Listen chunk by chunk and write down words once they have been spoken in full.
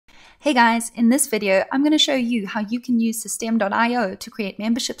Hey guys, in this video, I'm going to show you how you can use Systeme.io to create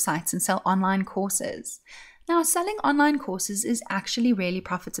membership sites and sell online courses. Now, selling online courses is actually really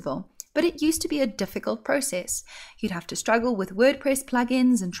profitable, but it used to be a difficult process. You'd have to struggle with WordPress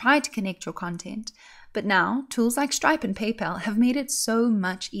plugins and try to connect your content. But now, tools like Stripe and PayPal have made it so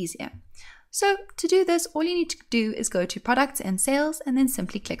much easier. So to do this, all you need to do is go to Products and Sales and then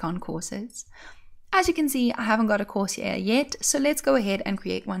simply click on Courses. As you can see, I haven't got a course here yet, so let's go ahead and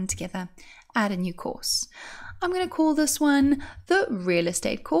create one together. Add a new course. I'm going to call this one the Real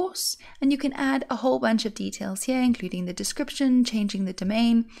Estate course, and you can add a whole bunch of details here, including the description, changing the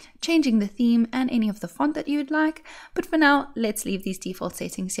domain, changing the theme, and any of the font that you would like. But for now, let's leave these default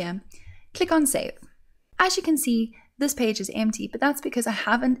settings here. Click on Save. As you can see, this page is empty, but that's because I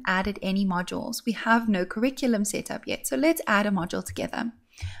haven't added any modules. We have no curriculum set up yet, so let's add a module together.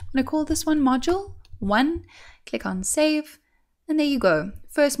 I'm going to call this one Module 1, click on Save, and there you go.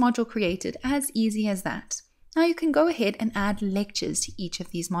 First module created, as easy as that. Now you can go ahead and add lectures to each of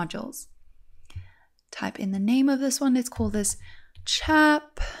these modules. Type in the name of this one. Let's call this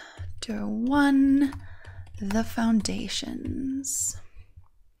Chapter 1, The Foundations.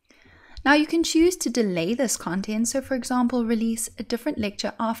 Now you can choose to delay this content. So for example, release a different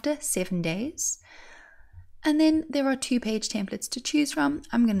lecture after 7 days. And then there are 2 page templates to choose from.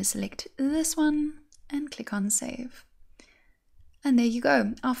 I'm going to select this one and click on Save. And there you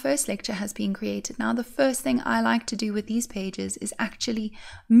go. Our first lecture has been created. Now, the first thing I like to do with these pages is actually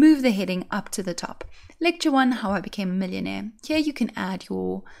move the heading up to the top. Lecture 1, How I Became a Millionaire. Here you can add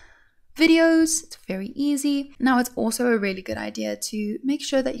your videos. It's very easy. Now, it's also a really good idea to make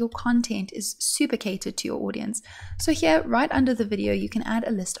sure that your content is super catered to your audience. So here, right under the video, you can add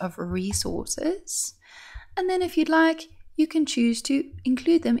a list of resources. And then if you'd like, you can choose to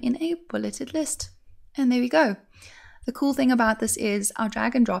include them in a bulleted list. And there we go. The cool thing about this is our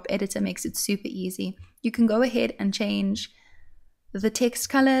drag and drop editor makes it super easy. You can go ahead and change the text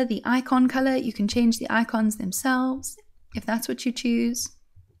color, the icon color. You can change the icons themselves if that's what you choose.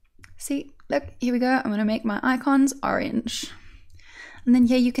 See, look, here we go. I'm going to make my icons orange. And then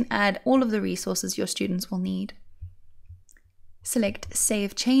here you can add all of the resources your students will need. Select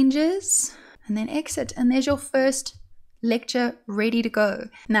Save Changes and then exit. And there's your first lecture ready to go.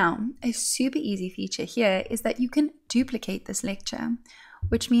 Now, a super easy feature here is that you can duplicate this lecture,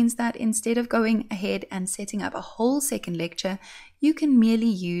 which means that instead of going ahead and setting up a whole second lecture, you can merely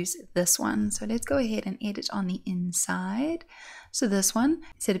use this one. So let's go ahead and edit on the inside. So this one,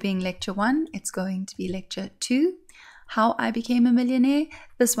 instead of being lecture 1, it's going to be lecture 2, How I Became a Millionaire.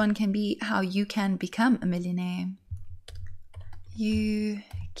 This one can be How You Can Become a Millionaire. You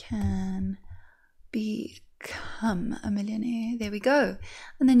can become a millionaire. There we go.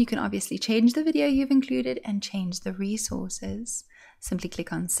 And then you can obviously change the video you've included and change the resources. Simply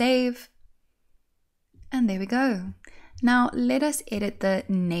click on Save. And there we go. Now let us edit the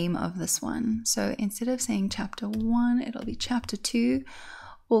name of this one. So instead of saying Chapter 1, it'll be Chapter 2.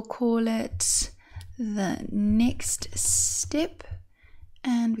 We'll call it The Next Step.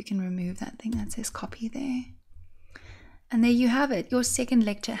 And we can remove that thing that says copy there. And there you have it. Your second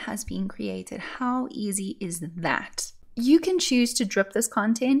lecture has been created. How easy is that? You can choose to drip this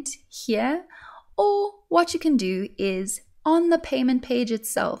content here, or what you can do is on the payment page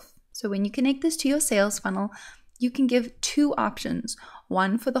itself. So when you connect this to your sales funnel, you can give 2 options,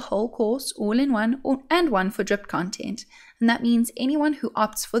 one for the whole course all in one, and one for dripped content. And that means anyone who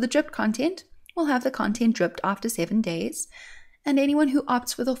opts for the dripped content will have the content dripped after 7 days. And anyone who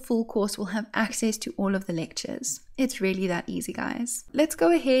opts for the full course will have access to all of the lectures. It's really that easy, guys. Let's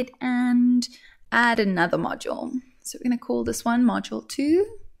go ahead and add another module. So we're going to call this one Module 2.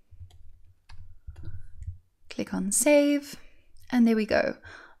 Click on Save. And there we go.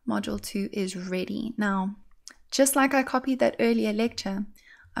 Module 2 is ready. Now, just like I copied that earlier lecture,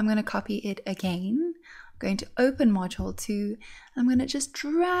 I'm going to copy it again. I'm going to open Module 2. I'm going to just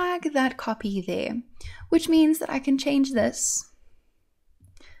drag that copy there, which means that I can change this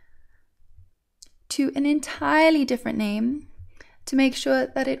to an entirely different name to make sure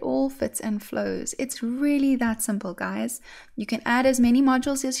that it all fits and flows. It's really that simple, guys. You can add as many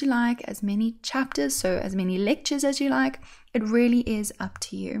modules as you like, as many chapters, so as many lectures as you like. It really is up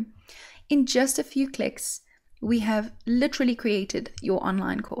to you. In just a few clicks, we have literally created your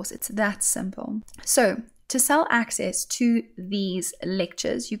online course. It's that simple. So to sell access to these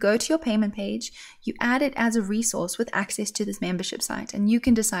lectures, you go to your payment page, you add it as a resource with access to this membership site, and you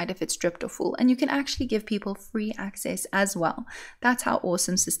can decide if it's dripped or full, and you can actually give people free access as well. That's how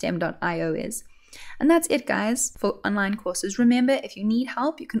awesome Systeme.io is. And that's it, guys, for online courses. Remember, if you need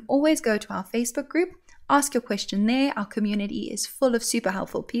help, you can always go to our Facebook group. Ask your question there. Our community is full of super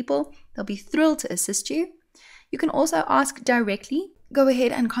helpful people. They'll be thrilled to assist you. You can also ask directly. Go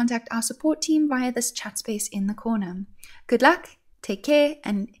ahead and contact our support team via this chat space in the corner. Good luck, take care,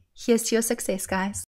 and here's to your success, guys.